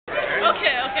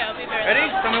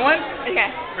Rolling? Okay.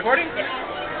 Recording? Yeah.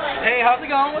 Hey, how's it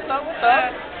going? What's up? What's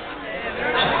up?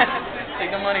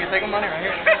 Take the money right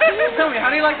here. Tell me, how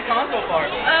do you like the con so far?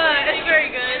 It's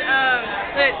very good.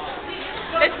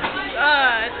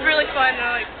 It's really fun.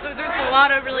 There's a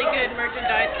lot of really good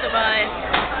merchandise to buy.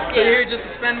 So you're here just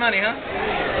to spend money, huh?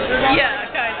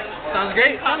 Yeah, kind of. Sounds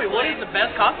great. Tell me, what is the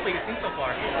best cosplay you've seen so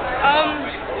far?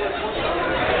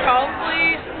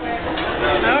 Probably,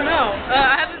 I don't know.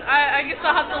 I guess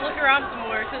I'll have to look around some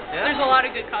more because there's a lot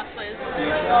of good cosplays.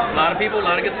 A lot of people, a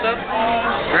lot of good stuff.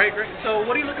 Great, great. So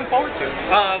what are you looking forward to?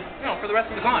 For the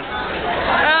rest of the con?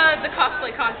 The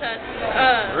cosplay contest.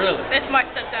 Really? It's my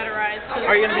stepdad arrives.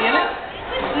 Are you gonna be in it?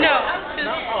 No.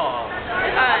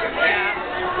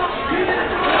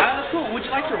 That's cool. Would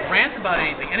you like to rant about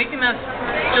anything? Anything that's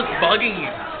just bugging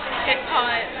you? It's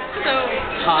hot. So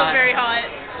very hot.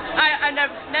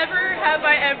 Never have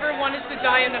I ever wanted to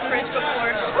die in the fridge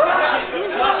before.